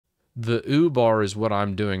The U bar is what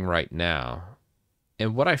I'm doing right now.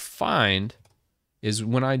 And what I find is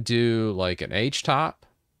when I do like an H top,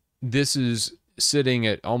 this is sitting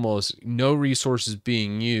at almost no resources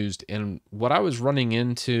being used. And what I was running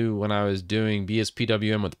into when I was doing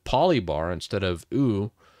BSPWM with Polybar instead of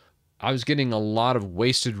U, I was getting a lot of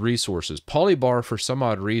wasted resources. Polybar, for some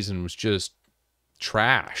odd reason, was just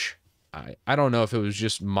trash. I don't know if it was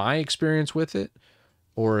just my experience with it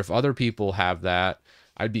or if other people have that.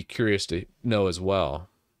 I'd be curious to know as well.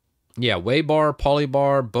 Yeah, Waybar,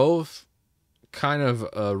 Polybar, both kind of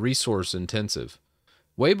resource intensive.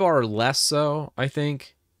 Waybar less so, I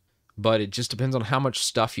think, but it just depends on how much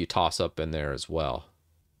stuff you toss up in there as well.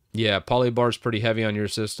 Yeah, Polybar's pretty heavy on your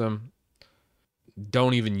system.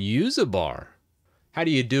 Don't even use a bar. How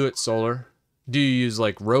do you do it, Solar? Do you use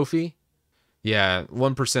like Rofi? Yeah,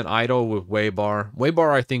 1% idle with Waybar.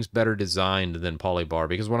 Waybar I think is better designed than Polybar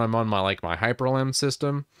because when I'm on my HyperLM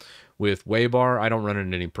system with Waybar, I don't run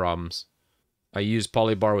into any problems. I use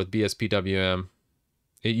Polybar with BSPWM.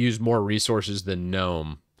 It used more resources than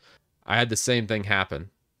GNOME. I had the same thing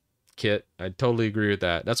happen. Kit, I totally agree with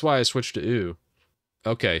that. That's why I switched to U.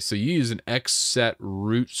 Okay, so you use an xset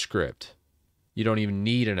root script. You don't even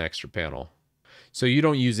need an extra panel. So you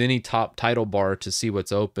don't use any top title bar to see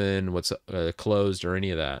what's open, what's closed, or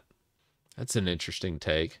any of that. That's an interesting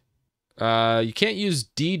take. You can't use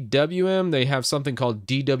DWM. They have something called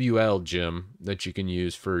DWL, Jim, that you can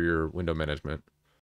use for your window management.